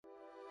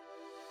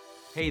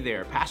Hey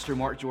there, Pastor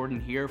Mark Jordan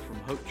here from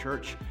Hope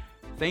Church.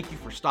 Thank you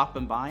for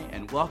stopping by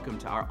and welcome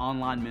to our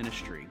online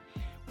ministry.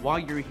 While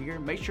you're here,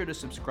 make sure to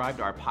subscribe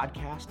to our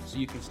podcast so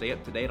you can stay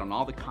up to date on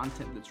all the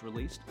content that's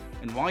released.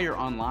 And while you're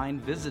online,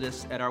 visit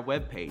us at our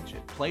webpage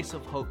at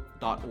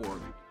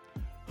placeofhope.org.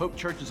 Hope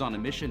Church is on a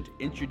mission to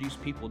introduce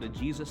people to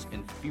Jesus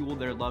and fuel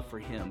their love for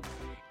Him.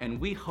 And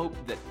we hope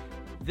that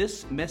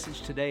this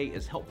message today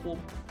is helpful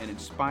and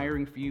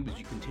inspiring for you as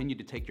you continue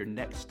to take your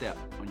next step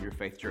on your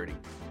faith journey.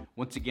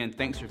 Once again,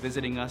 thanks for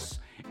visiting us,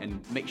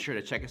 and make sure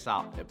to check us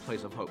out at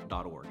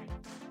placeofhope.org.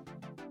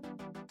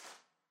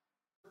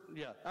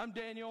 Yeah, I'm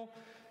Daniel,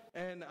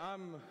 and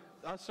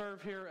I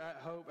serve here at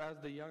Hope as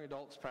the young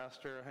adults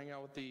pastor. I hang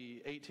out with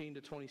the 18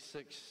 to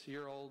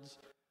 26-year-olds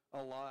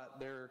a lot.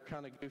 They're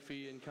kind of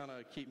goofy and kind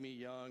of keep me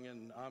young,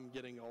 and I'm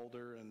getting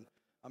older, and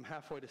I'm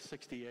halfway to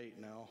 68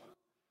 now.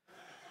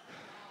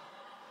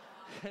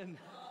 And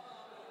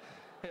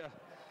yeah,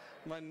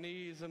 my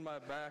knees and my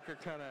back are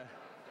kind of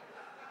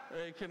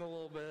aching a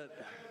little bit.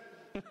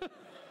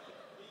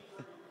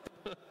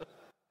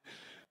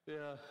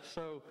 Yeah,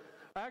 so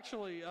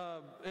actually,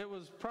 it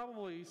was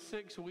probably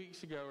 6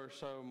 weeks ago or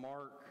so,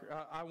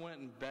 I went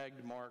and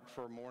begged Mark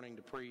for a morning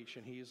to preach,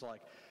 and he's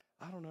like,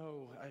 I don't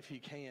know if you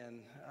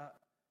can.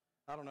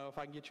 I don't know if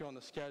I can get you on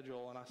the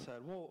schedule. And I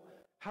said, well,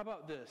 how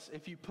about this?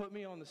 If you put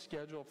me on the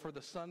schedule for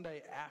the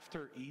Sunday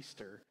after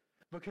Easter,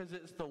 because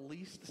it's the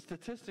least,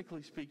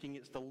 statistically speaking,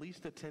 it's the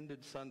least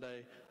attended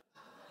Sunday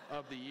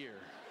of the year.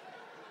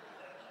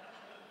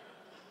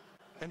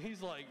 And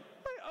he's like,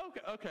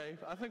 hey, okay,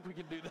 I think we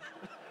can do that.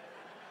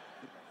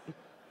 You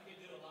can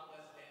do a lot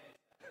less damage.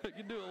 We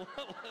can do a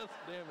lot less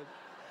damage.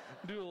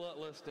 Do a lot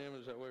less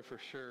damage that way for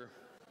sure.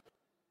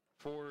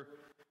 For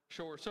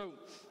sure. So,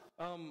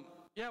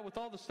 yeah, with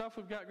all the stuff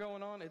we've got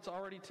going on, it's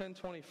already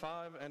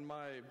 10:25, and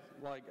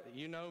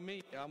you know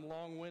me, I'm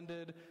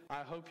long-winded.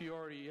 I hope you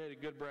already ate a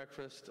good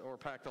breakfast or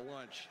packed a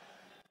lunch,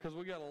 because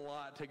we got a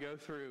lot to go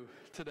through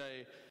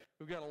today.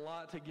 We've got a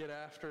lot to get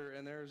after,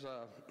 and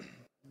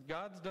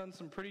God's done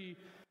some pretty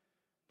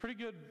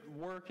good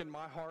work in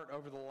my heart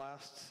over the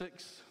last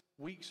 6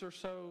 weeks or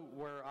so,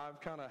 where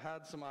I've kind of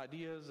had some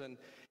ideas, and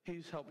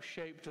He's helped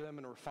shape them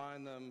and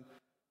refine them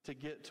to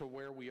get to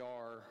where we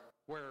are,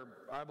 where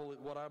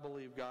what I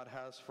believe God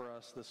has for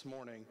us this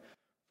morning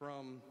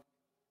from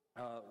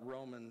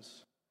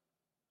Romans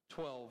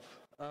 12.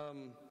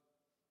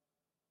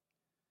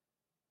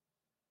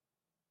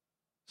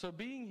 So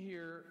being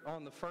here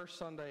on the first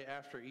Sunday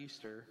after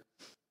Easter,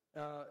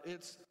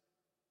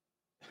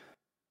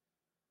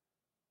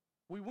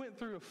 we went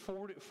through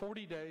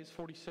 40 days,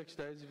 46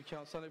 days if you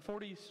count Sunday,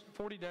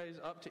 40 days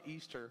up to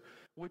Easter,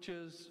 which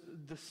is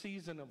the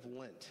season of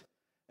Lent.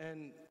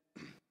 And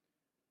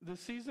the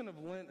season of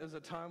Lent is a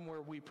time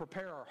where we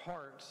prepare our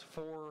hearts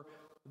for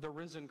the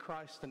risen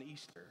Christ and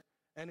Easter.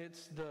 And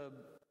it's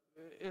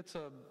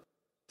a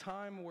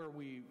time where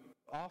we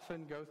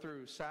often go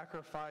through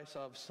sacrifice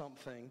of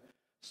something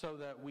so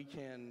that we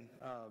can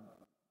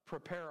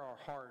prepare our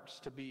hearts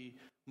to be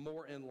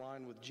more in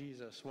line with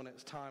Jesus when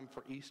it's time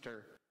for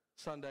Easter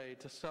Sunday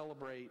to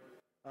celebrate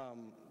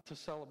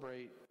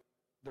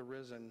the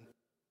risen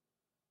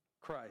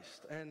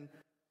Christ. And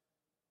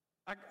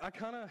I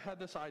kind of had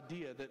this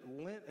idea that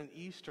Lent and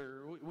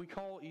Easter, we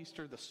call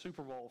Easter the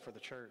Super Bowl for the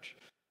church.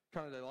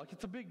 Kind of like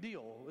it's a big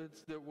deal.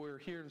 It's that we're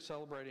here and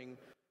celebrating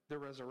the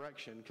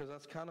resurrection, because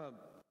that's kind of,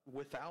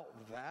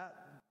 without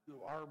that,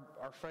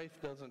 our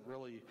faith doesn't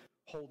really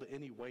hold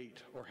any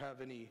weight or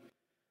have any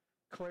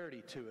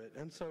clarity to it.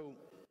 And so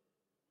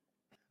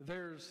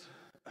there's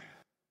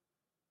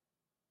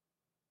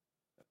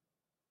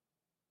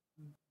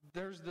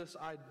this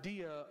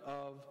idea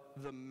of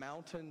the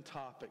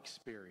mountaintop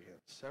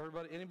experience.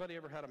 Anybody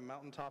ever had a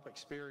mountaintop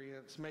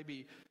experience?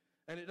 Maybe,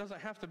 and it doesn't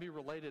have to be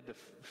related to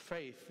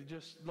faith.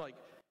 Just like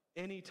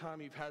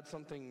anytime you've had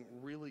something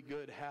really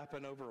good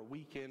happen over a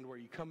weekend, where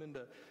you come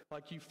into,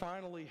 like, you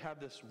finally have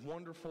this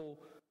wonderful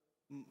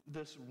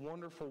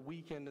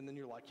weekend, and then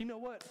you're like, you know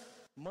what?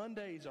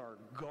 Mondays are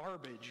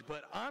garbage,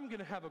 but I'm going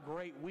to have a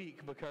great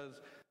week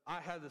because I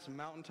had this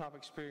mountaintop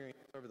experience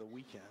over the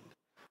weekend.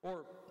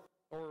 Or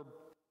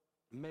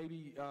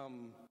maybe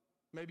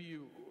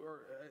you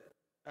were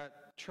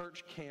at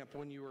church camp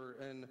when you were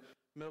in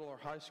middle or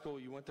high school.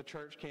 You went to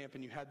church camp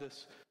and you had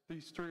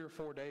these 3 or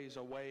 4 days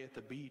away at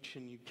the beach,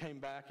 and you came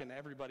back and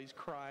everybody's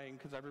crying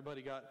because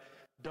everybody got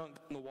dunked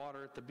in the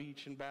water at the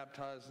beach and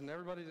baptized, and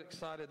everybody's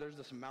excited. There's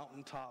this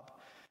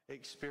mountaintop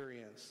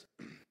experience.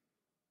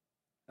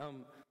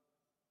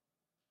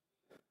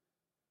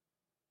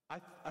 I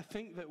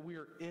think that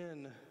we're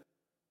in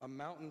a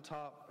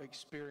mountaintop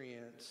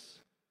experience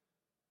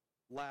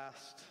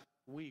last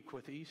week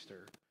with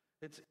Easter.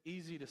 It's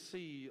easy to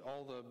see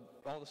all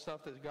the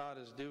stuff that God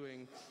is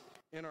doing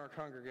in our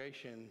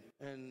congregation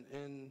and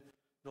in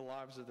the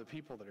lives of the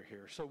people that are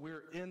here. So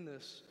we're in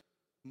this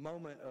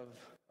moment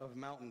of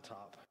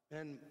mountaintop.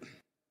 And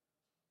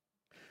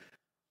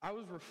I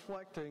was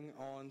reflecting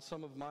on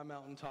some of my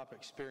mountaintop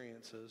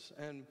experiences,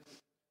 and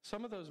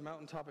some of those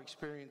mountaintop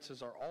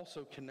experiences are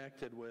also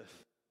connected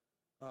with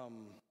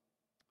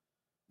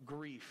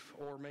grief,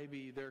 or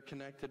maybe they're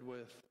connected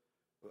with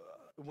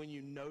when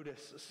you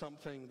notice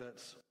something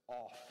that's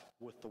off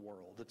with the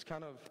world. It's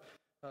kind of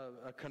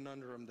a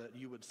conundrum that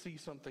you would see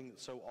something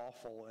that's so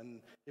awful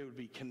and it would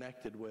be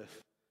connected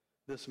with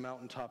this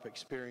mountaintop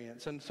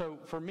experience. And so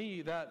for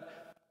me,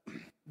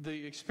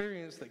 the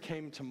experience that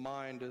came to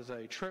mind is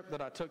a trip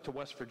that I took to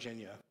West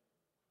Virginia.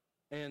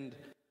 And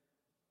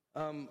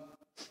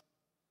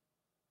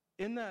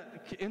in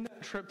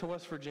that trip to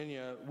West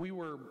Virginia, we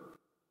were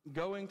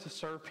going to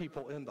serve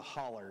people in the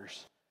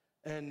hollers.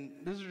 And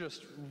these are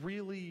just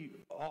really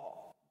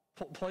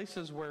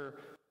places where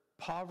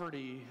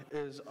poverty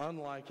is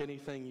unlike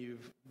anything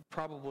you've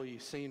probably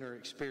seen or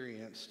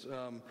experienced.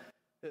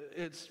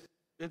 It's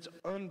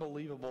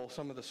unbelievable,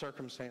 some of the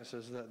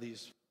circumstances that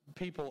these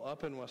people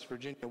up in West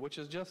Virginia, which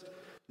is just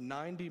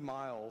 90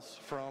 miles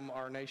from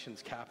our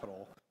nation's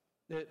capital,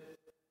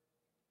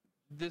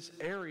 this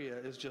area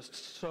is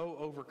just so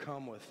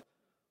overcome with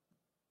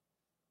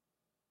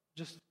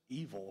just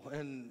evil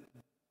and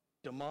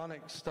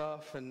demonic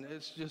stuff, and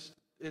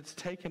it's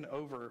taken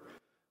over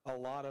a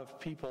lot of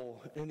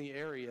people in the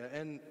area.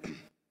 And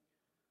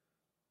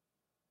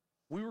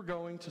we were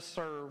going to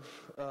serve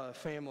a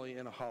family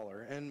in a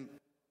holler, and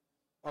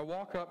I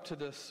walk up to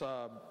this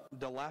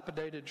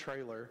dilapidated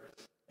trailer,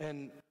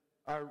 and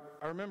I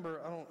remember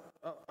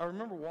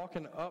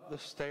walking up the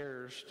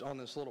stairs on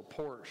this little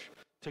porch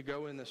to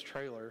go in this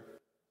trailer,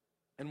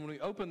 and when we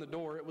opened the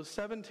door, it was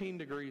 17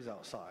 degrees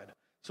outside.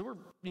 So we're,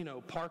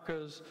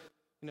 parkas,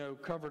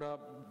 covered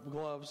up,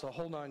 gloves, the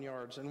whole 9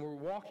 yards, and we're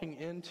walking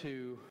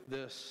into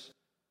this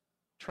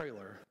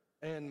trailer,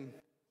 and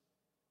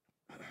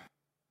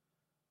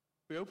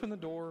we open the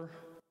door,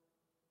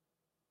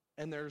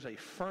 and there's a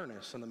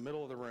furnace in the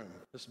middle of the room,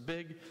 this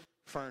big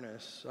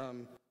furnace,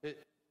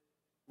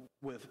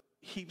 with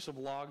heaps of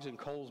logs and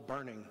coals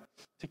burning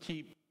to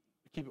keep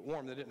it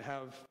warm.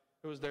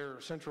 It was their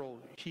central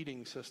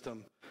heating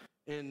system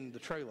in the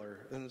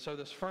trailer, and so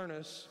this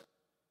furnace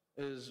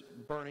is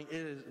burning.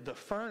 The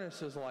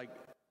furnace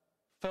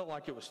felt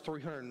like it was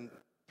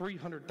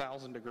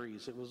 300,000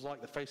 degrees. It was like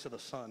the face of the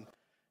sun.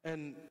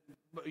 And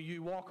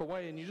you walk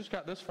away, and you just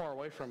got this far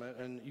away from it,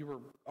 and you were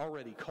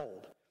already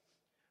cold.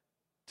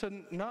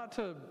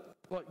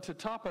 To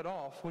top it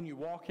off, when you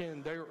walk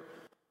in,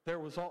 there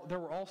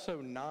were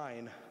also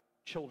 9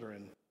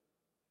 children,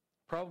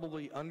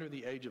 probably under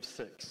the age of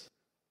 6,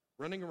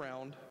 running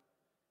around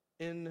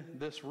in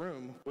this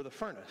room with a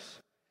furnace.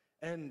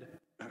 And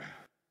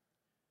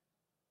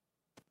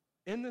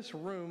in this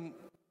room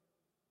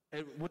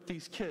with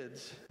these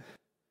kids,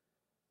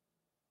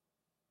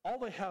 all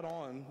they had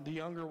on, the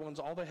younger ones,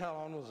 all they had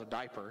on was a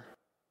diaper.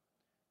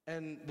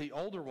 And the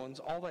older ones,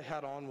 all they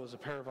had on was a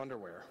pair of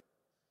underwear.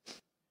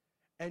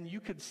 And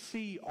you could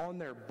see on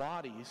their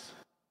bodies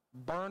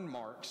burn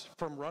marks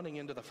from running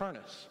into the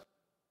furnace.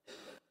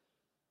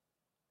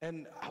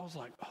 And I was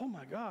like, oh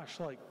my gosh,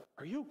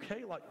 are you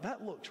okay?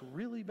 That looked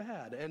really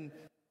bad. And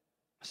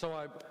so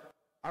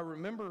I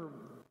remember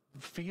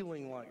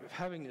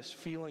having this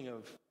feeling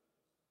of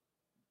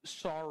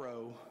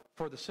sorrow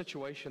for the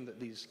situation that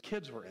these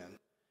kids were in.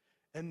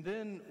 And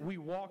then we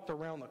walked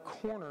around the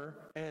corner,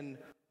 and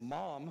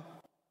Mom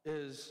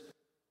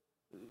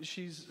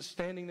she's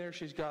standing there.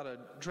 She's got a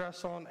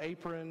dress on,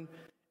 apron,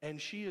 and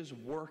she is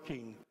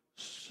working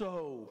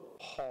so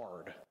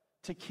hard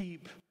to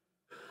keep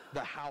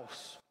the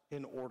house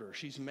in order.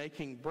 She's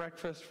making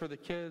breakfast for the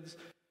kids.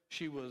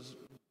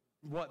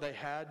 What they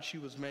had, she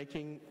was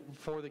making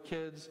for the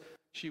kids.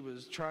 She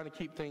was trying to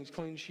keep things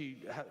clean.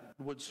 She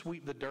would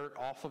sweep the dirt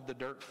off of the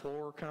dirt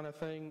floor kind of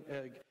thing.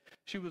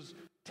 She was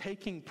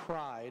taking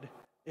pride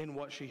in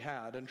what she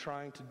had and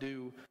trying to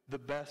do the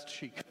best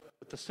she could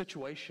with the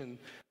situation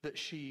that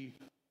she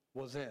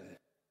was in.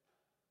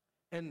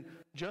 And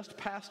just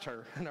past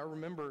her, and I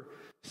remember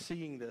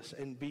seeing this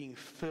and being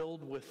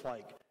filled with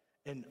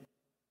this,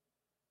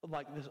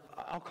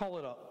 I'll call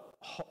it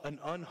an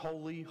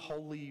unholy,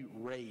 holy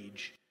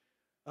rage.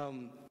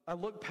 I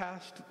look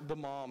past the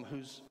mom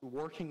who's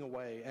working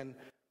away, and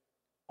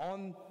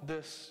on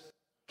this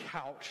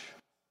couch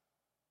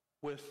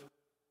with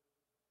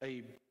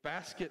a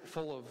basket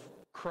full of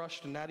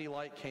crushed Natty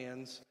Light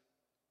cans,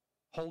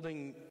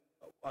 holding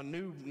a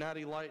new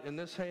Natty Light in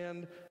this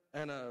hand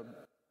and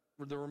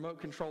the remote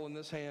control in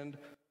this hand,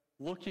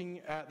 looking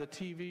at the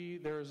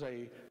TV. There's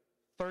a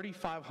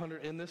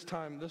 3,500, in this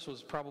time, this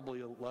was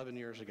probably 11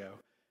 years ago,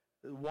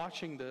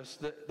 watching this,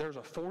 there's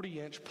a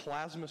 40-inch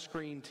plasma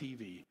screen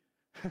TV.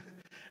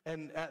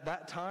 And at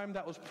that time,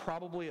 that was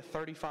probably a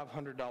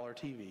 $3,500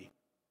 TV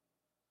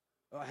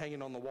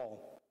hanging on the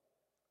wall.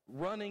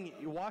 Watching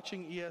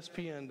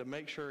ESPN to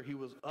make sure he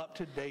was up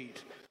to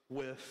date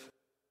with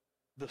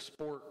the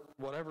sport,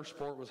 whatever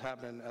sport was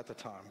happening at the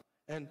time.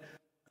 And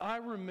I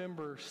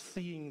remember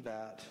seeing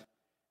that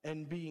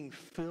and being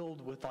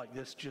filled with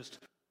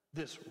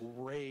this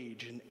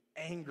rage and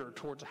anger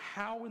towards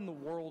how in the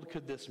world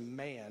could this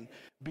man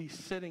be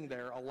sitting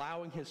there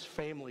allowing his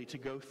family to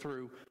go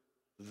through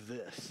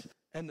this.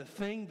 And the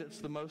thing that's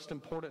the most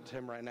important to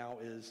him right now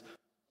is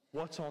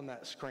what's on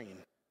that screen.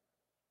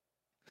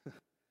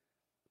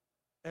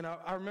 And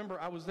I remember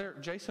I was there.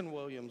 Jason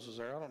Williams was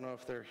there. I don't know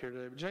if they're here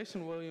today, but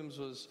Jason Williams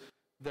was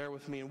there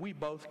with me, and we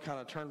both kind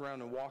of turned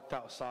around and walked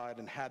outside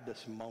and had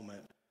this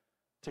moment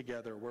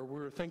together where we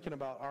were thinking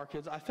about our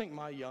kids. I think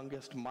my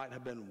youngest might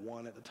have been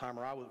 1 at the time,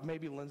 or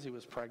maybe Lindsay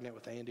was pregnant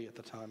with Andy at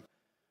the time.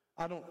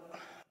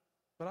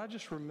 But I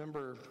just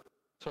remember,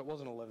 so it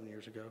wasn't 11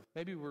 years ago.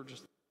 Maybe we were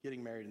just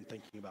getting married and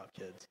thinking about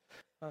kids.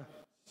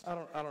 I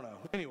don't know.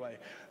 Anyway,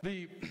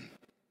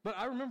 but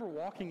I remember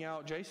walking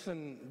out.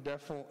 Jason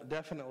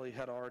definitely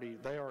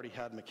they already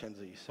had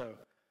Mackenzie. So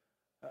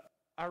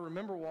I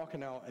remember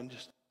walking out and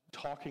just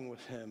talking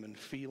with him and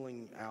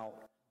feeling out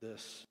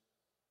these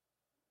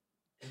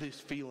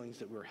feelings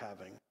that we were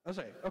having. I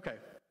say, okay.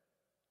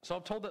 So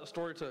I've told that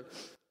story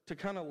to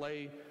kind of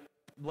lay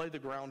the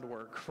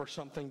groundwork for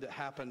something that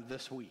happened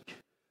this week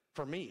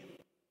for me.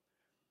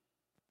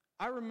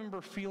 I remember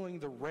feeling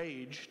the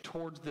rage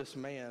towards this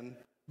man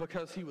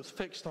because he was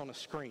fixed on a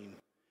screen.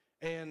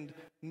 And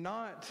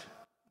not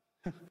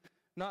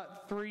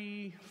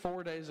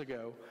 3-4 days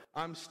ago,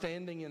 I'm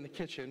standing in the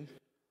kitchen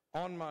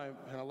and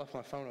I left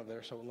my phone over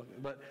there,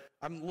 but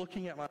I'm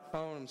looking at my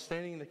phone. I'm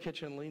standing in the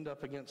kitchen, leaned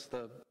up against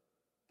the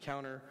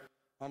counter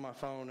on my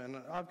phone, and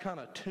I've kind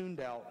of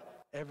tuned out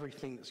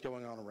everything that's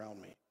going on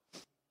around me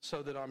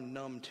so that I'm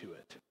numb to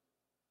it.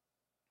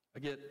 I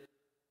get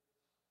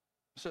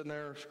sitting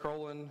there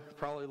scrolling,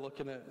 probably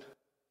looking at,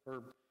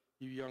 for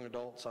you young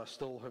adults, I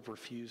still have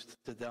refused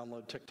to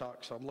download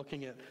TikTok, so I'm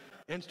looking at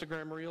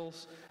Instagram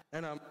Reels,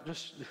 and I'm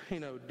just,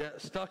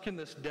 stuck in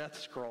this death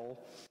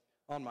scroll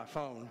on my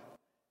phone,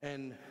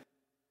 and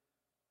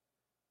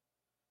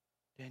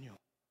Daniel!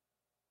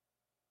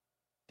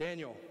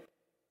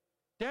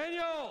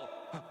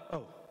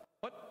 Oh,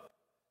 what?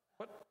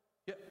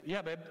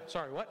 Yeah, babe,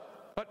 sorry, what?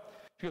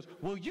 She goes,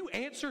 will you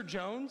answer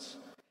Jones?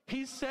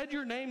 He's said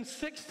your name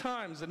 6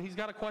 times, and he's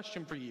got a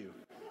question for you.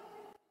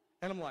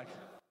 And I'm like,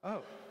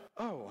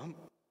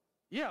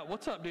 yeah,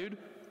 what's up, dude?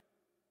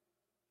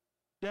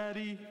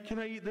 Daddy, can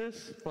I eat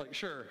this? Like,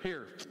 sure,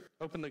 here,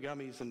 open the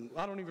gummies, and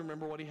I don't even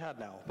remember what he had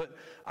now. But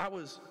I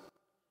was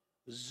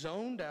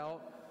zoned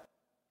out.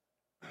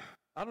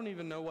 I don't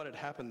even know what had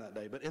happened that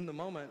day, but in the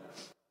moment,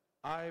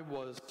 I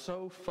was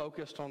so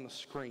focused on the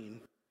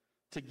screen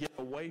to get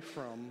away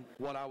from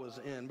what I was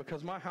in,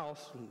 because my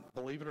house,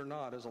 believe it or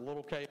not, is a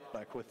little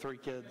chaotic with 3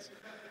 kids,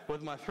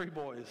 with my 3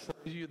 boys.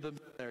 You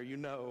there,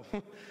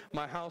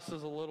 my house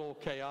is a little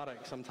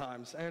chaotic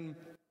sometimes, and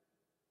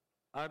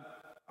I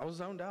was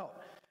zoned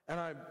out. And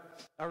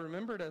I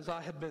remembered, as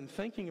I had been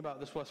thinking about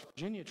this West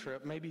Virginia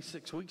trip maybe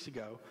 6 weeks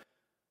ago,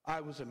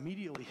 I was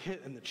immediately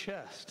hit in the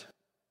chest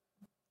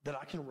that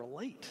I can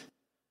relate.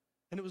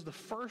 And it was the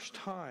first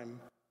time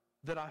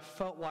that I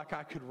felt like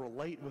I could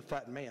relate with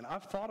that man.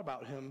 I've thought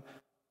about him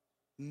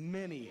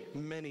many,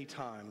 many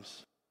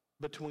times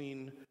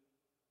between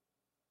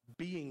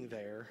being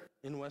there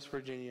in West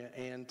Virginia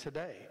and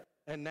today.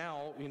 And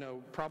now,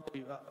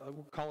 probably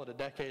we'll call it a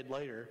decade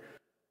later,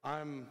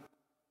 I'm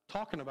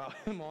talking about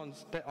him on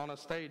a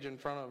stage in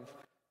front of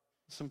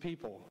some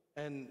people.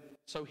 And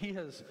so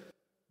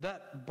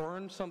that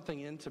burned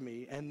something into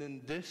me. And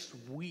then this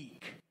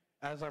week,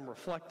 as I'm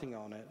reflecting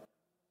on it,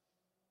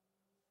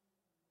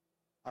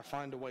 I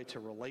find a way to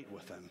relate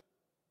with him.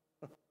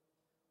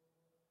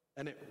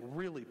 And it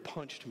really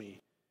punched me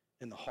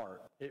in the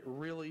heart. It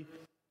really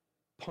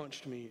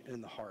punched me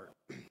in the heart.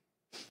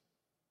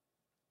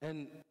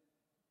 And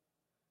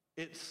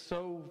it's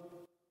so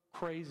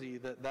crazy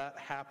that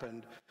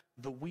happened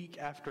the week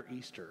after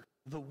Easter,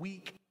 the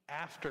week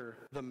after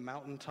the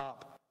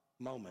mountaintop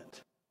moment,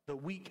 the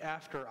week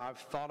after I've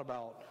thought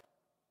about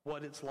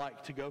what it's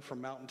like to go from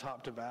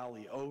mountaintop to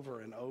valley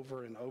over and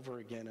over and over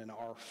again in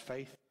our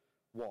faith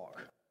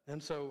walk.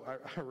 And so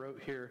I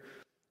wrote here,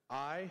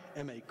 I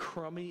am a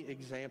crummy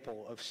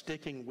example of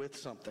sticking with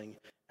something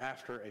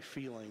after a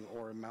feeling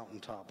or a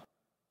mountaintop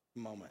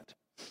moment.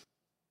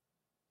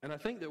 And I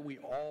think that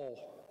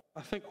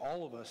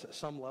all of us at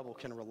some level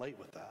can relate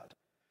with that.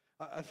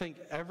 I think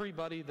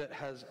everybody that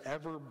has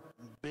ever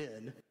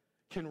been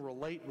can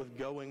relate with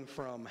going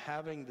from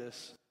having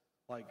this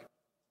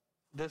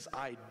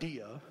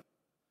idea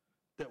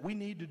that we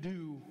need to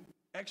do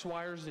X,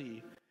 Y, or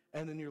Z,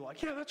 and then you're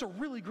like, yeah, that's a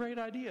really great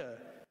idea.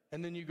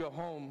 And then you go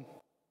home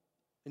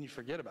and you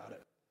forget about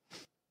it.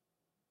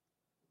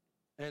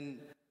 And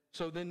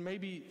so then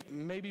maybe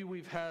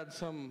we've had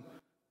some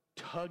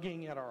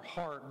tugging at our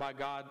heart by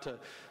God to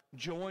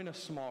join a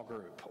small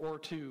group, or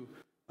to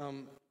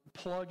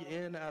plug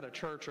in at a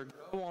church, or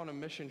go on a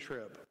mission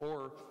trip,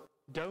 or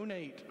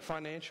donate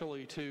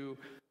financially to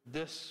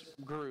this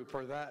group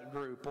or that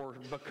group, or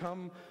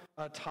become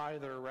a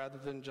tither rather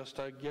than just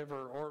a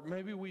giver. Or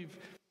maybe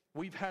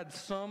we've had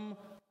some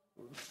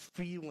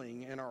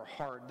feeling in our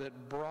heart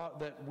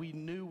that we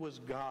knew was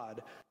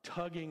God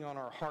tugging on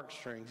our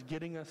heartstrings,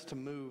 getting us to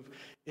move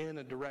in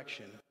a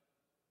direction.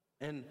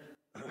 And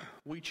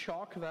we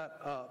chalk that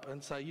up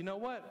and say, you know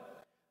what?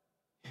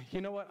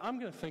 I'm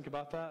going to think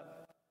about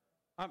that.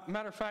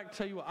 Matter of fact,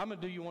 tell you what, I'm going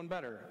to do you one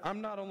better.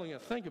 I'm not only going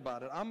to think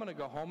about it, I'm going to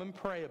go home and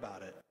pray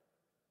about it.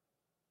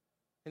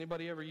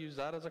 Anybody ever use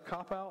that as a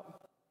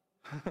cop-out?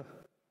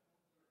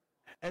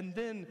 And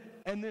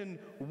then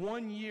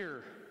 1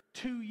 year,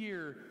 2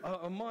 year,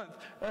 a month,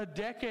 a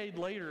decade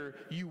later,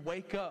 you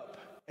wake up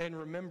and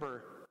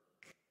remember,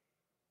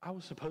 I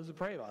was supposed to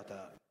pray about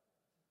that.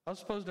 I was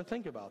supposed to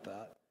think about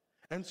that.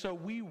 And so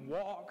we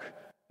walk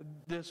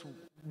this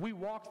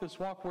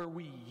walk where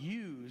we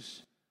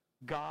use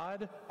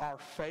God, our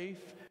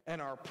faith,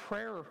 and our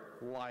prayer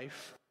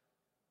life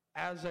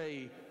as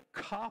a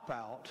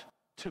cop-out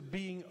to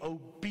being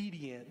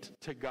obedient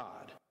to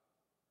God.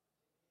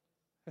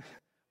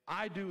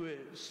 I do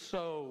it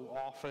so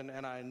often,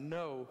 and I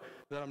know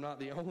that I'm not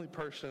the only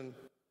person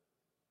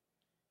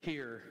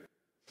here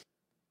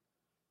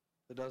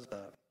that does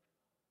that.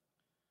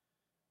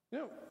 You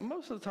know,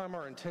 most of the time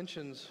our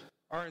intentions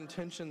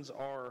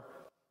are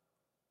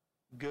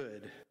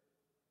good.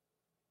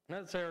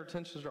 Not to say our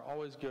intentions are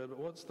always good, but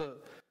what's the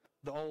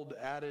old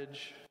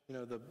adage, you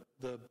know,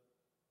 the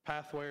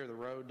pathway or the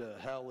road to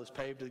hell is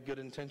paved with good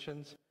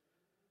intentions?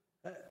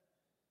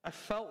 I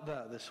felt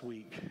that this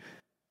week.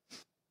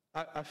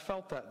 I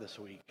felt that this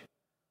week.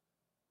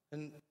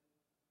 And,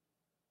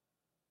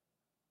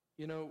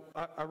 you know,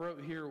 I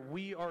wrote here,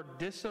 we are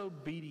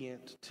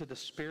disobedient to the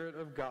Spirit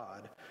of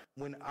God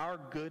when our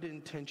good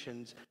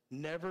intentions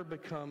never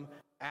become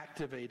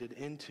activated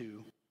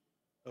into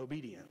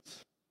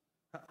obedience.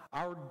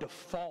 Our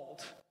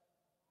default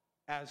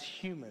as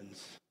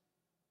humans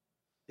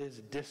is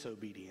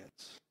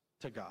disobedience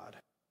to God.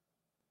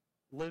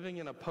 Living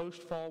in a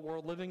post-fall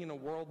world, living in a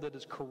world that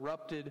is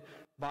corrupted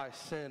by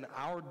sin,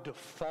 our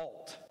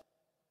default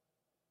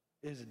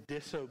is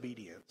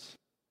disobedience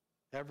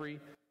every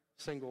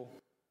single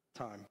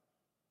time.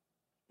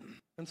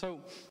 And so,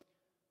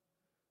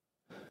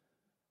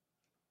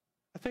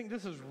 I think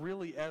this is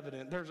really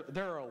evident.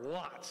 There are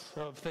lots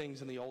of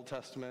things in the Old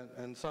Testament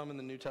and some in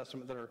the New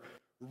Testament that are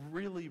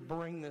really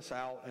bring this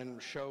out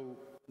and show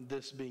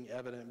this being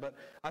evident. But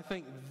I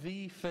think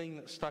the thing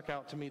that stuck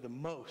out to me the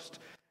most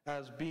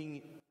as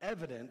being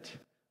evident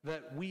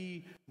that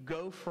we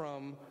go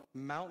from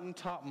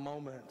mountaintop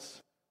moments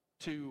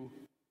to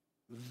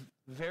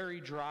very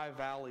dry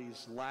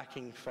valleys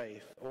lacking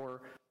faith,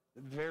 or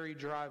very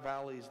dry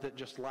valleys that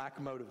just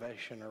lack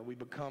motivation, or we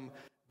become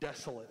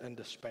desolate and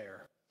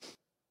despair.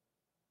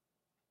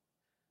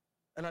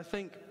 And I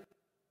think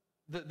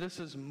that this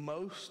is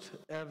most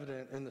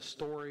evident in the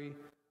story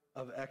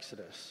of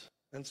Exodus.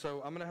 And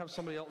so I'm going to have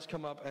somebody else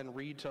come up and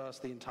read to us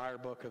the entire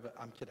book of it.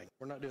 I'm kidding.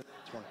 We're not doing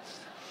that this morning.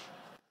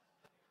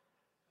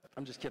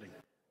 I'm just kidding.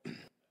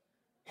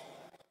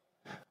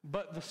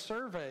 But the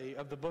survey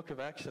of the book of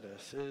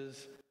Exodus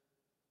is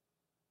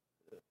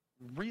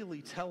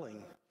really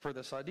telling for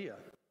this idea.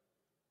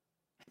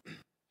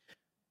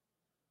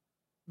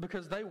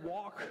 Because they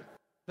walk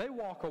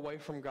away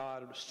from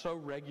God so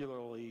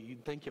regularly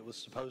you'd think it was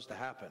supposed to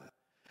happen.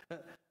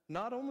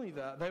 Not only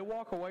that, they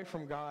walk away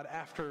from God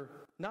after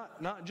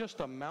not just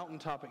a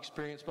mountaintop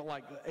experience, but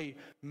like a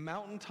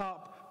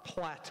mountaintop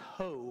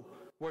plateau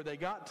where they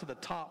got to the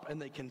top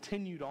and they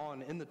continued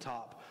on in the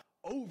top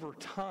over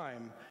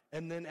time,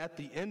 and then at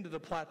the end of the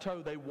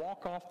plateau, they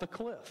walk off the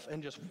cliff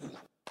and just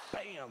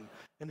bam,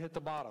 and hit the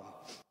bottom.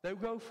 They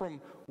go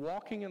from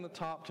walking in the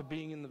top to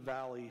being in the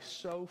valley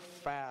so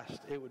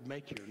fast it would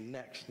make your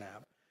neck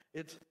snap.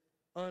 It's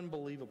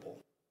unbelievable.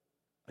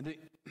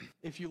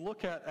 If you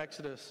look at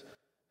Exodus,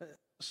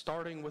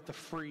 starting with the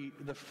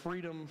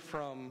freedom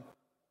from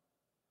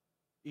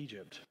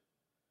Egypt,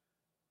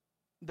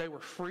 they were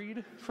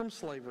freed from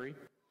slavery.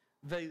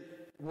 They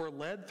were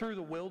led through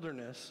the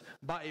wilderness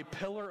by a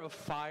pillar of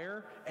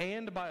fire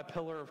and by a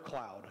pillar of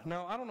cloud.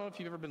 Now, I don't know if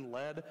you've ever been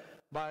led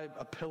by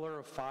a pillar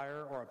of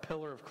fire or a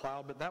pillar of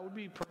cloud, but that would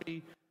be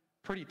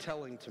pretty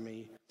telling to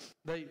me.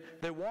 They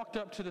walked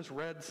up to the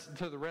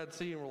Red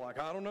Sea and were like,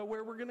 I don't know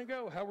where we're going to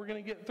go, how we're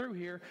going to get through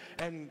here,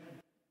 and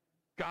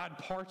God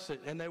parts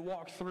it, and they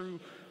walked through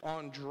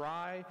on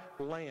dry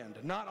land.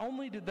 Not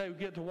only did they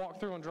get to walk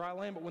through on dry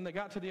land, but when they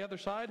got to the other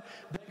side,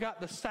 they got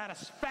the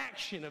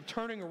satisfaction of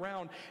turning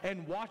around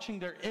and watching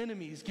their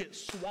enemies get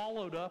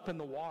swallowed up in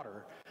the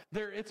water.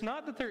 It's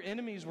not that their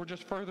enemies were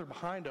just further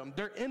behind them.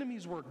 Their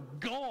enemies were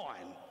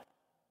gone.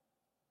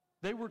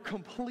 They were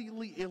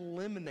completely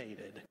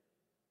eliminated.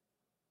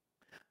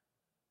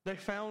 They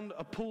found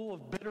a pool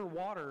of bitter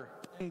water,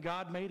 and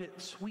God made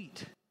it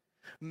sweet.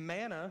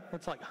 Manna,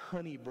 that's like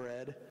honey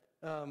bread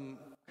kind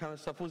of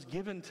stuff, was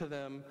given to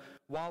them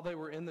while they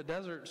were in the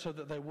desert so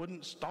that they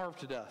wouldn't starve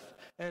to death.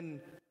 And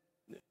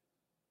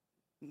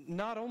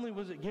not only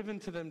was it given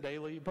to them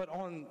daily, but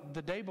on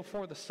the day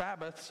before the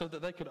Sabbath, so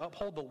that they could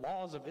uphold the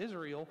laws of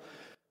Israel,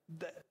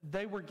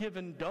 they were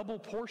given double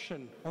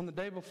portion on the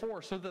day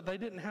before so that they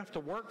didn't have to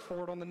work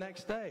for it on the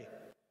next day.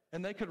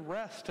 And they could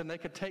rest and they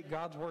could take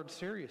God's word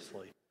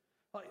seriously.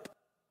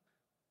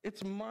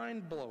 It's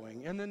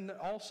mind-blowing. And then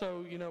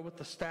also, with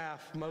the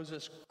staff,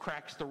 Moses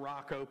cracks the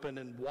rock open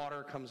and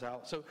water comes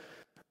out. So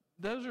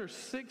those are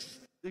 6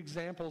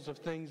 examples of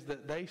things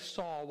that they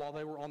saw while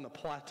they were on the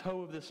plateau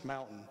of this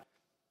mountain,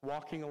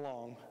 walking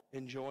along,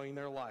 enjoying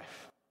their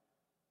life.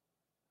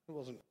 It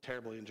wasn't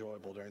terribly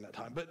enjoyable during that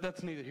time, but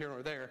that's neither here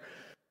nor there.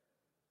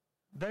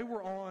 They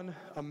were on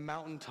a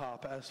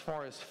mountaintop as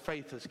far as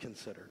faith is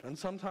considered. And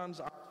sometimes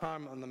our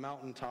time on the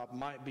mountaintop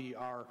might be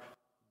our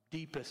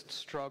deepest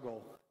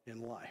struggle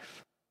in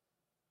life.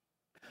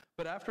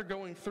 But after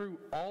going through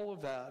all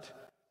of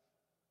that,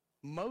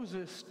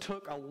 Moses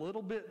took a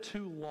little bit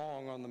too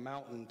long on the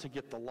mountain to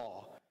get the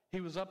law.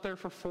 He was up there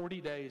for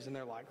 40 days, and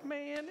they're like,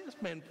 man, it's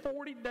been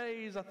 40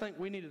 days. I think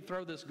we need to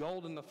throw this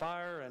gold in the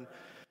fire. And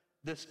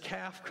this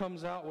calf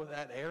comes out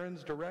at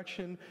Aaron's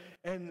direction.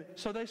 And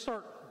so they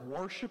start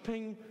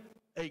worshiping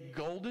a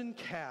golden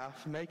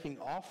calf, making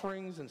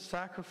offerings and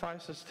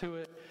sacrifices to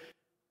it.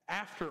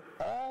 After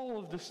all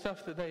of the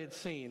stuff that they had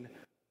seen,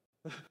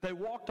 they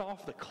walked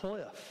off the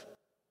cliff.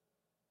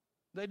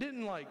 They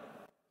didn't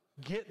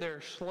get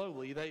there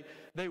slowly.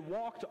 They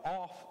walked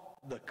off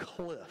the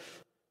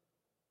cliff.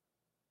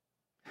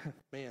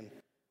 Man.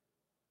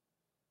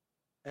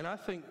 And I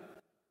think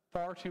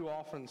far too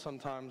often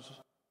sometimes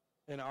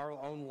in our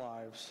own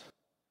lives,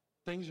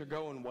 things are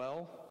going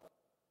well,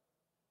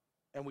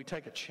 and we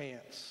take a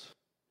chance.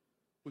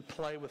 We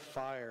play with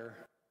fire.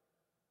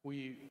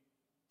 We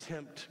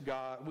tempt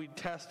God. We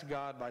test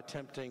God by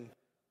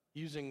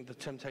using the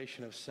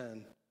temptation of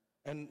sin.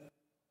 And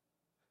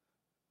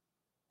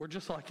we're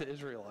just like the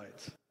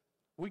Israelites.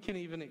 We can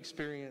even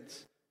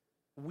experience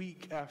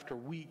week after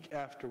week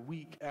after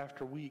week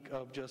after week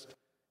of just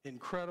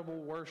incredible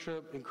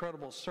worship,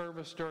 incredible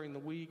service during the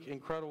week,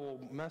 incredible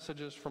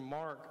messages from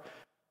Mark.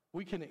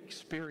 We can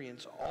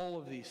experience all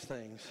of these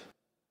things.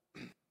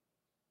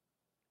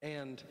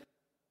 And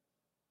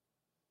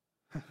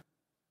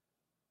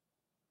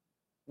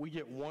we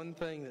get one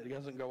thing that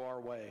doesn't go our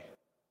way.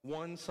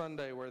 One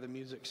Sunday where the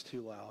music's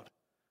too loud.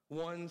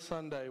 One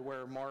Sunday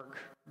where Mark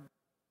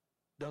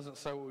doesn't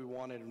say what we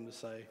wanted him to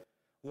say.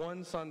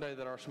 One Sunday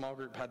that our small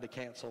group had to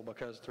cancel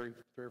because three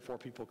or four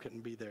people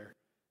couldn't be there.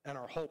 And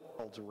our whole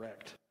world's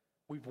wrecked.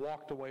 We've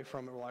walked away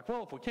from it. We're like,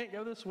 well, if we can't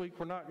go this week,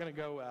 we're not going to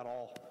go at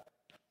all.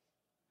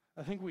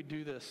 I think we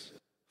do this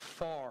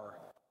far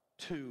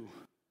too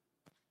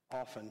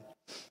often.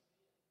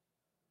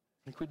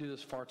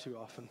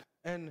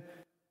 And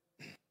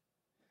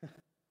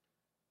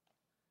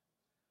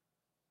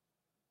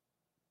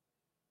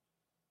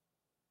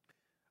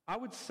I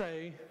would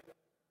say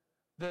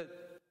that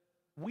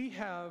we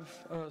have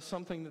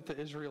something that the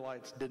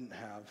Israelites didn't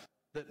have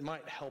that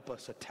might help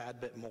us a tad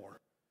bit more,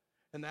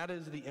 and that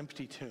is the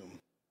empty tomb.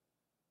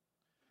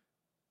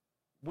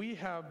 We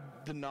have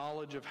the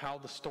knowledge of how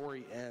the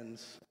story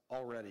ends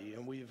already,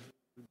 and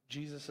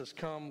Jesus has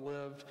come,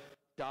 lived,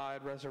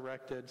 died,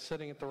 resurrected,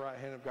 sitting at the right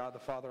hand of God the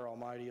Father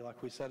Almighty,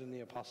 like we said in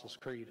the Apostles'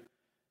 Creed.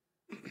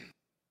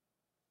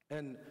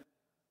 And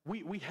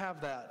we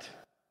have that.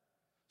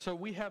 So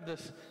we have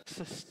this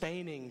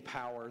sustaining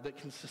power that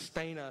can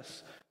sustain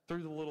us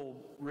through the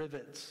little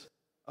rivets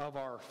of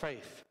our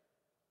faith.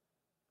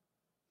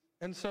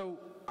 And so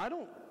I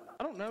don't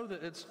know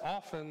that it's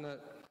often that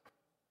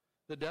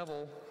the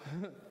devil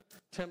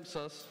tempts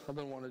us. I've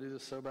been wanting to do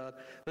this so bad.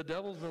 The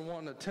devil's been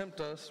wanting to tempt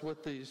us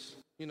with these,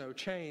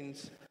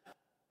 chains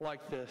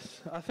like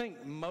this. I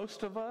think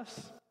most of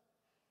us,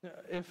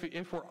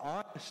 if we're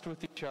honest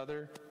with each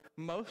other,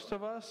 most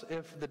of us,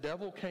 if the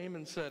devil came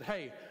and said,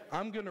 hey,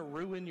 I'm going to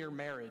ruin your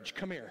marriage,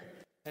 come here,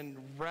 and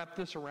wrap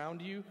this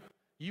around you,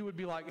 you would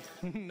be like,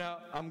 no,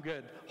 I'm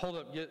good. Hold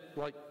up,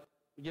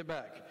 get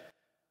back.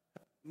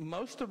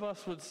 Most of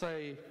us would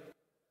say,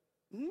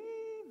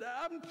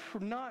 I'm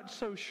not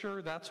so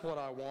sure that's what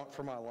I want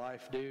for my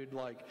life, dude.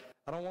 I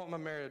don't want my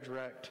marriage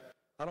wrecked.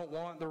 I don't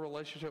want the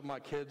relationship with my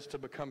kids to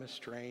become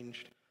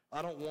estranged.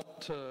 I don't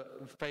want to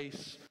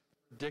face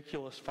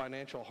ridiculous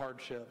financial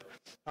hardship.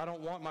 I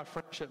don't want my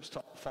friendships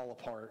to fall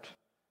apart.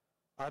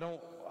 I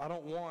don't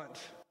want.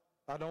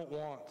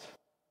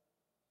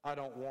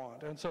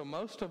 And so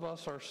most of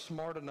us are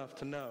smart enough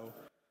to know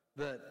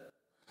that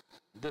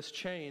this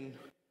chain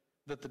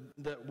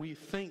that we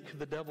think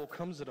the devil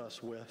comes at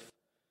us with,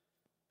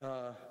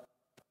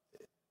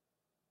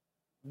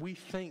 we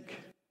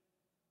think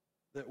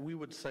that we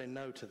would say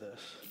no to this.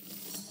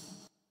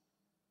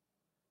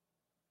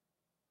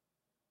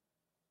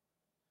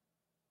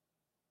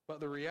 But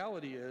the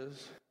reality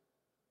is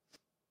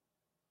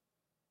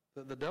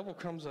that the devil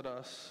comes at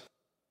us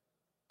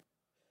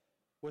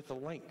with a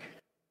link,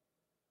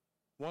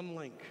 one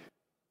link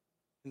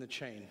in the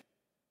chain.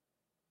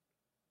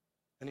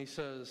 And he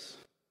says,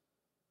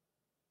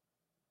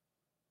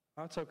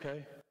 that's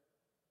okay.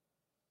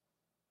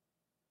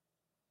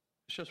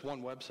 It's just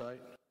one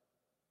website.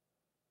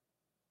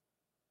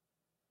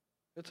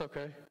 It's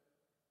okay.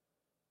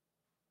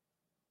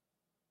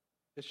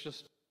 It's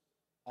just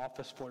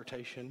office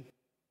flirtation.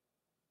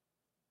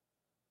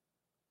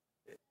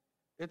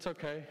 It's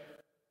okay.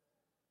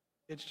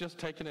 It's just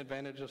taking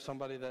advantage of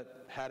somebody that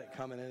had it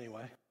coming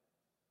anyway.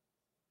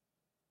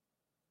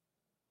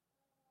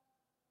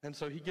 And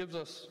so he gives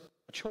us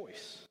a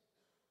choice.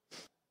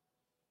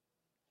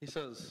 He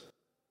says,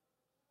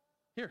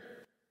 here,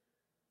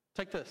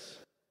 take this.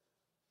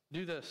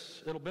 Do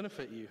this. It'll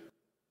benefit you.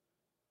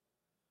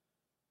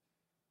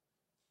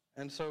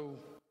 And so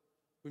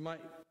we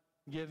might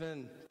give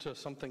in to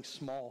something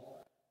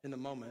small in the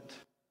moment.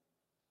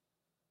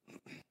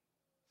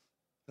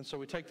 And so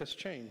we take this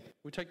chain,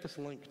 we take this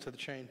link to the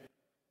chain,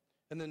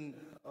 and then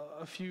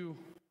a few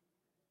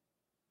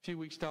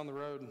weeks down the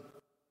road,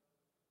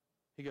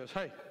 he goes,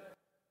 "Hey,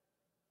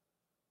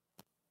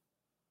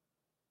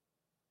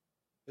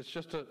 it's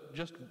just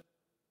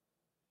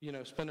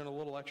spending a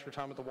little extra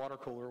time at the water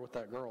cooler with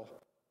that girl.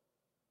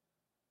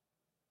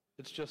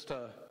 It's just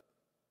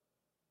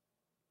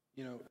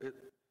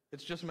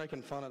it's just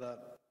making fun of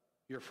that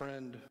your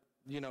friend.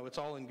 It's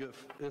all in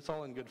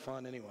good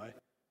fun anyway.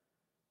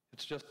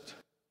 It's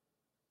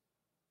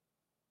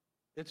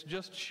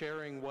just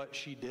sharing what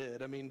she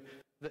did. I mean,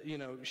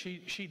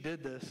 she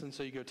did this, and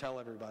so you go tell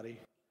everybody.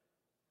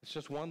 It's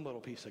just one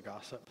little piece of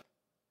gossip.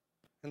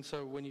 And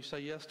so when you say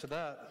yes to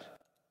that,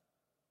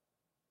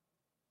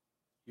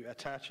 you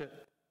attach it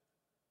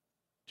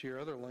to your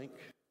other link,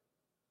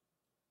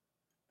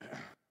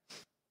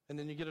 and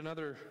then you get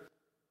another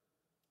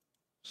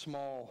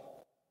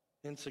small,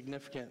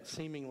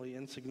 seemingly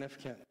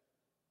insignificant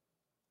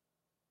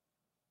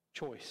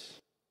choice.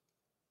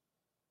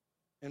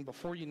 And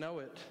before you know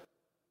it,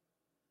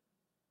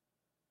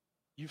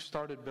 you've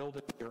started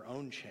building your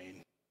own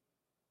chain.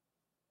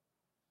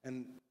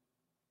 And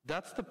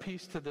that's the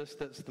piece to this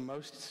that's the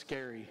most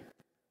scary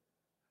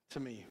to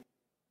me,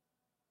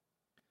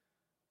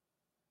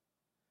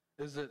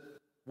 is that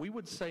we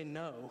would say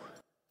no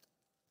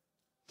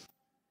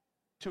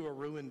to a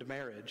ruined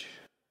marriage,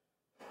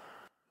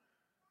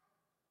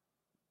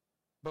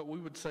 but we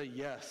would say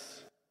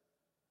yes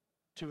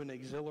to an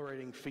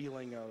exhilarating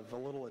feeling of a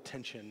little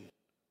attention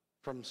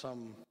from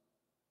some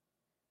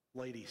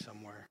lady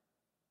somewhere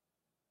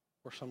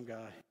or some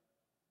guy.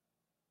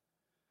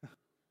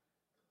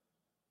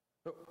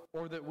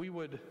 Or that we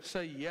would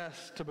say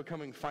yes to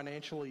becoming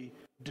financially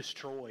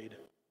destroyed.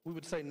 We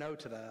would say no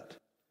to that,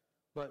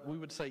 but we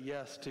would say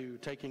yes to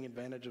taking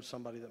advantage of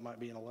somebody that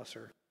might be in a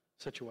lesser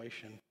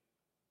situation,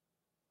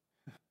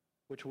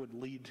 which would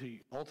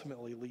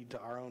ultimately lead to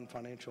our own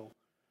financial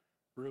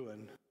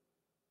ruin.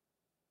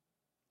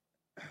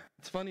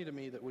 It's funny to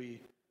me that we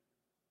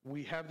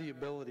have the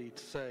ability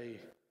to say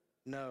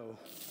no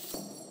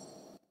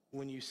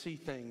when you see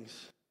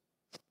things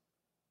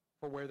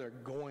for where they're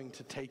going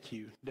to take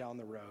you down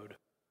the road.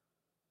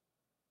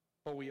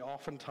 But we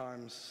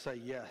oftentimes say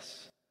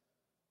yes.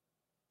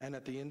 And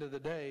at the end of the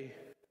day,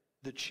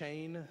 the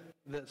chain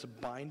that's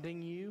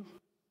binding you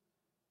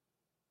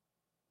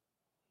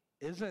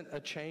isn't a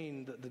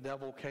chain that the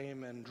devil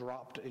came and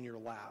dropped in your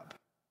lap.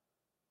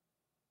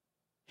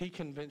 He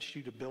convinced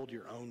you to build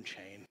your own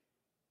chain.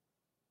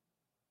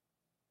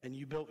 And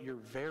you built your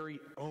very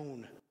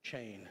own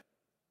chain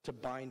to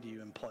bind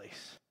you in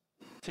place,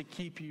 to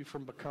keep you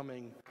from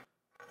becoming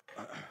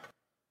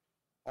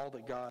all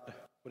that God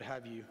would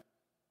have you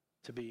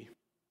to be.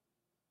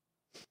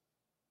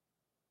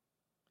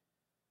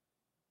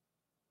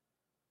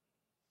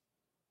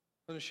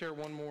 I'm going to share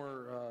one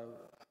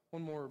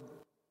more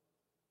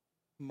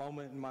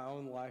moment in my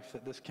own life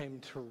that this came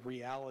to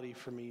reality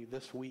for me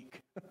this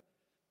week.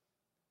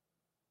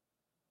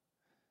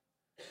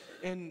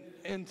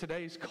 In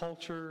today's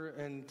culture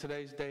and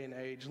today's day and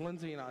age,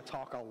 Lindsay and I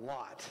talk a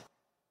lot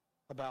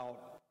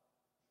about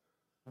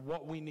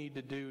what we need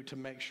to do to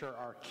make sure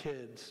our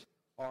kids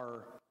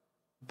are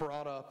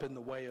brought up in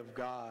the way of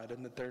God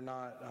and that they're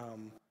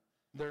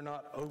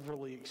not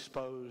overly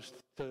exposed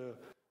to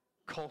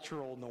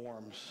cultural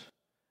norms,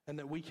 and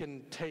that we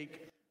can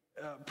take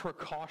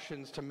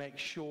precautions to make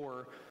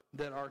sure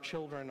that our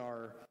children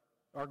are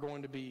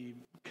going to be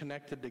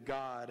connected to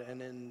God,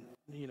 and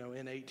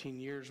in 18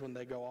 years when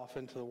they go off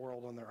into the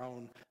world on their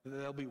own,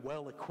 they'll be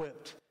well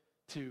equipped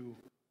to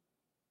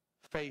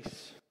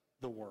face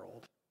the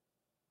world.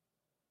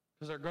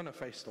 Because they're going to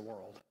face the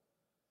world.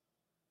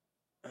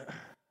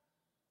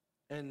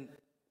 And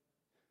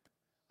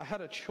I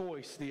had a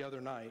choice the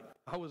other night.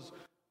 I was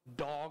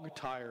dog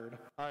tired.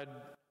 I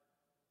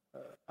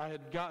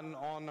had gotten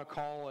on a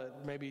call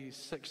at maybe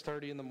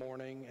 6:30 in the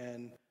morning,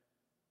 and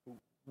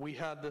we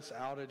had this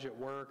outage at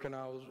work, and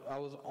I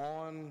was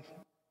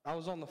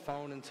on the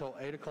phone until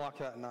 8 o'clock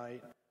that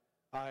night.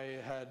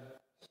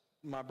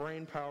 My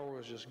brain power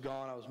was just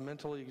gone. I was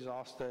mentally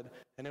exhausted,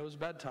 and it was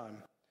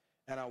bedtime.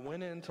 And I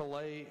went in to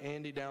lay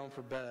Andy down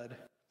for bed,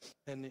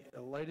 and I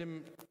laid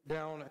him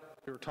down.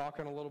 We were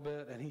talking a little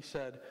bit, and he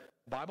said,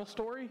 "Bible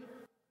story?"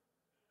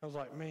 I was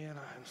like, "Man,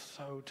 I'm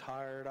so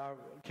tired.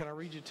 Can I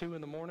read you 2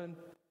 in the morning?"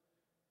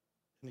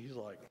 And he's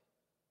like,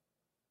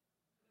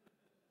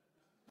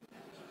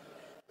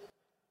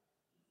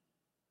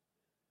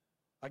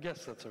 "I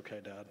guess that's okay,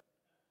 Dad."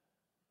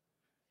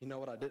 You know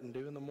what I didn't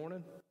do in the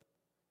morning?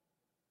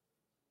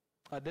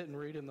 I didn't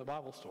read him the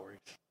Bible stories.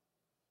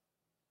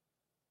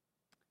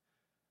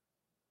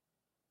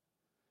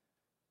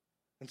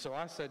 And so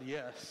I said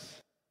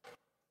yes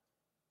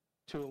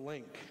to a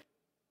link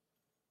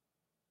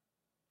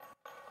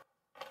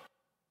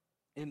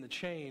in the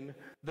chain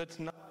that's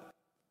not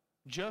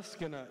just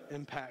going to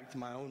impact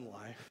my own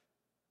life.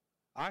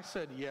 I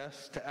said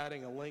yes to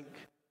adding a link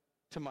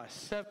to my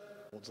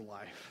 7-year-old's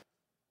life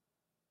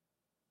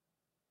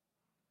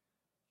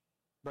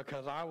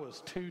because I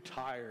was too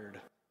tired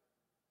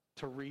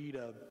to read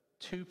a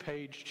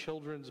 2-page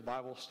children's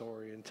Bible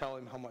story and tell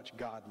him how much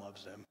God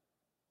loves him.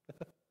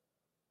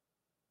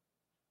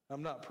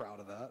 I'm not proud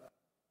of that,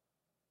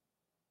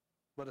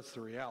 but it's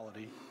the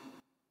reality.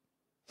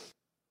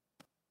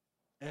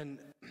 And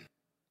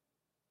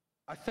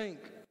I think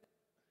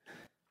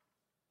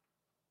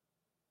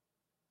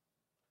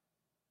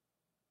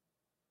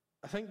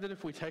that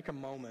if we take a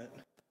moment,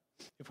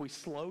 if we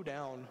slow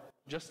down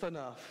just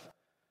enough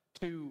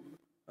to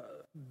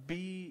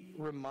be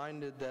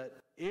reminded that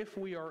if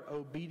we are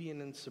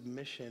obedient in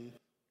submission,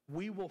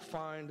 we will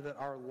find that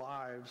our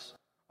lives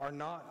are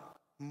not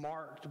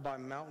marked by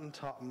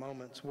mountaintop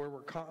moments where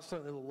we're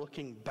constantly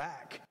looking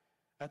back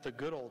at the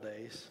good old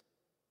days,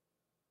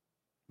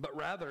 but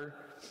rather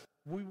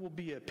we will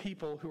be a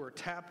people who are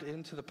tapped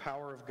into the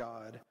power of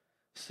God,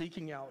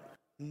 seeking out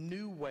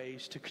new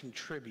ways to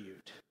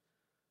contribute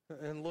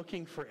and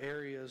looking for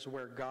areas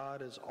where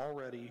God is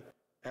already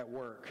at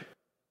work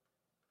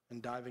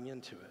and diving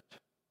into it.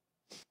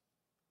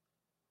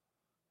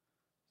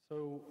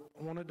 So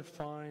I wanted to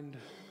find, I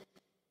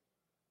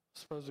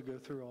was supposed to go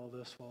through all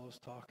this while I was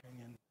talking,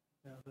 and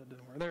yeah, that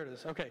didn't work. There it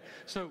is. Okay,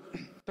 so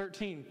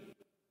 13,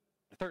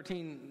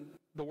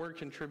 the word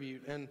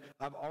contribute, and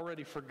I've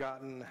already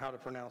forgotten how to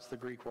pronounce the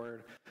Greek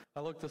word.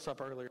 I looked this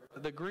up earlier.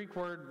 The Greek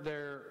word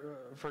there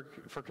for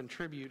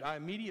contribute, I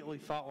immediately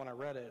thought when I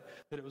read it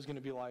that it was going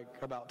to be like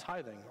about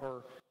tithing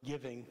or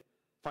giving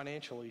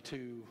financially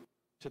to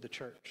the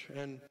church,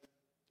 and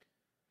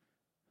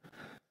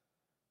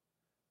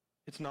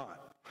it's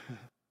not.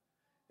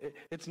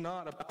 It's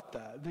not about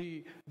that.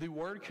 The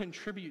word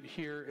contribute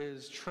here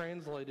is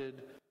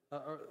translated,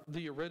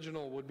 the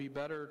original would be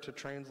better to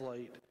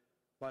translate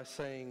by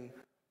saying,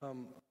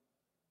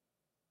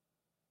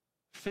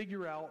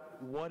 figure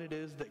out what it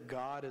is that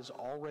God is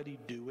already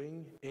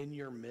doing in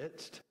your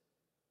midst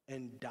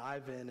and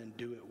dive in and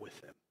do it with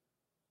him.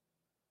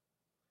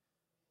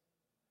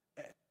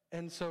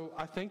 And so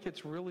I think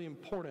it's really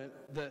important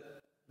that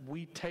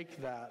we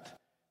take that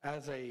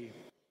as a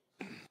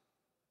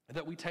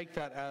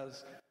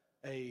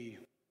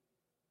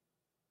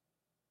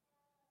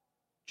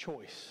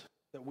choice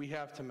that we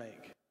have to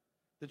make.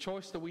 The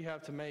choice that we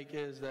have to make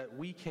is that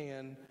we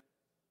can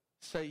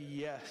say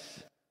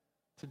yes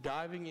to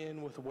diving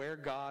in with where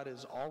God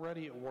is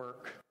already at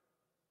work,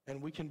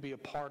 and we can be a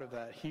part of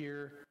that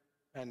here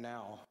and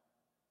now.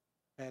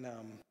 And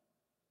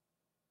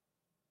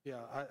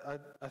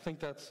I think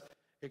that's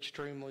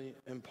extremely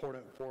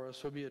important for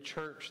us. We'll be a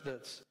church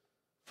that's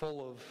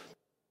full of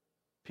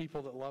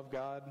people that love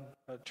God,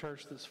 a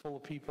church that's full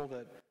of people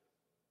that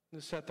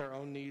set their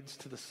own needs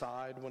to the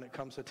side when it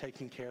comes to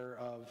taking care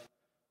of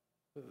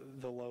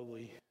the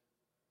lowly.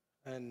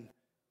 And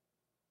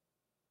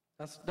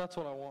that's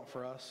what I want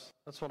for us.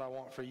 That's what I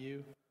want for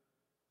you.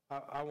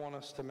 I want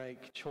us to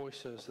make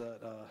choices that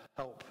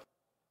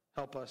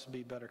help us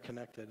be better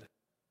connected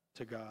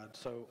to God.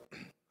 So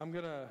I'm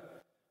gonna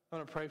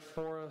pray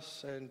for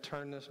us and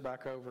turn this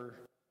back over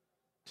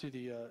to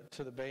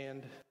the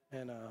band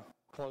and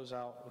close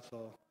out with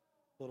a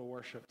little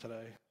worship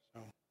today.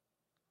 So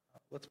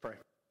let's pray.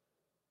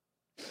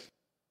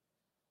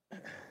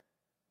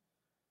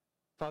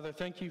 Father,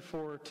 thank you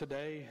for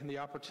today and the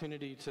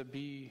opportunity to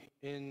be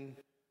in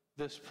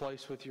this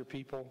place with your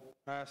people.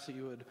 I ask that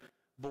you would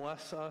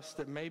bless us,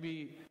 that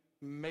maybe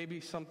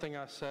something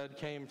I said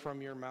came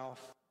from your mouth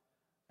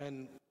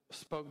and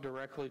spoke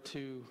directly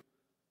to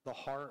the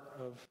heart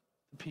of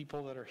the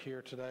people that are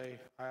here today.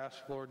 I ask,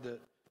 Lord,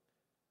 that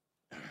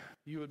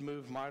you would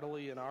move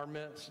mightily in our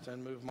midst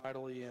and move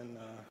mightily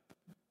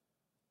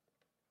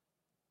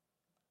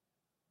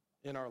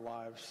in our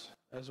lives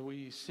as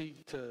we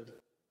seek to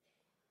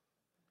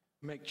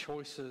make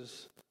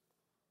choices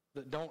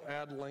that don't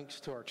add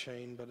links to our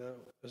chain, but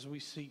as we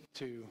seek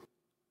to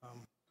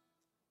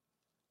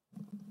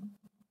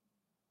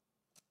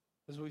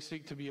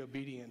be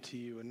obedient to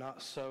you and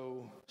not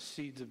sow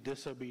seeds of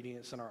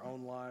disobedience in our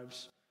own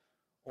lives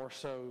or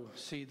sow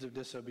seeds of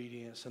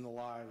disobedience in the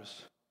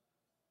lives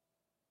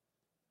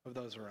of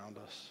those around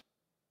us.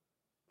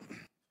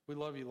 We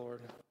love you,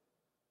 Lord.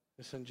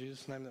 It's in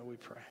Jesus' name that we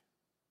pray.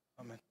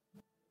 Amen.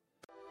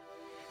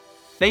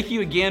 Thank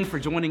you again for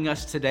joining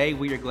us today.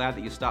 We are glad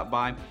that you stopped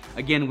by.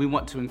 Again, we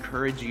want to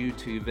encourage you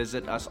to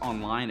visit us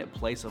online at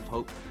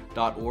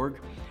placeofhope.org.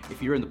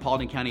 If you're in the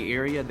Paulding County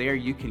area, there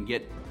you can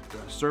get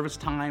service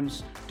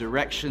times,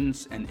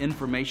 directions, and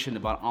information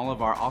about all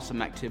of our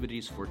awesome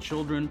activities for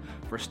children,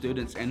 for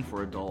students, and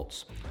for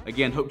adults.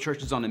 Again, Hope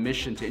Church is on a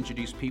mission to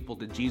introduce people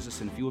to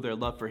Jesus and fuel their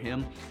love for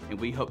Him, and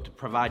we hope to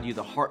provide you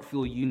the heart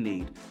fuel you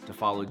need to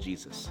follow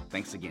Jesus.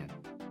 Thanks again.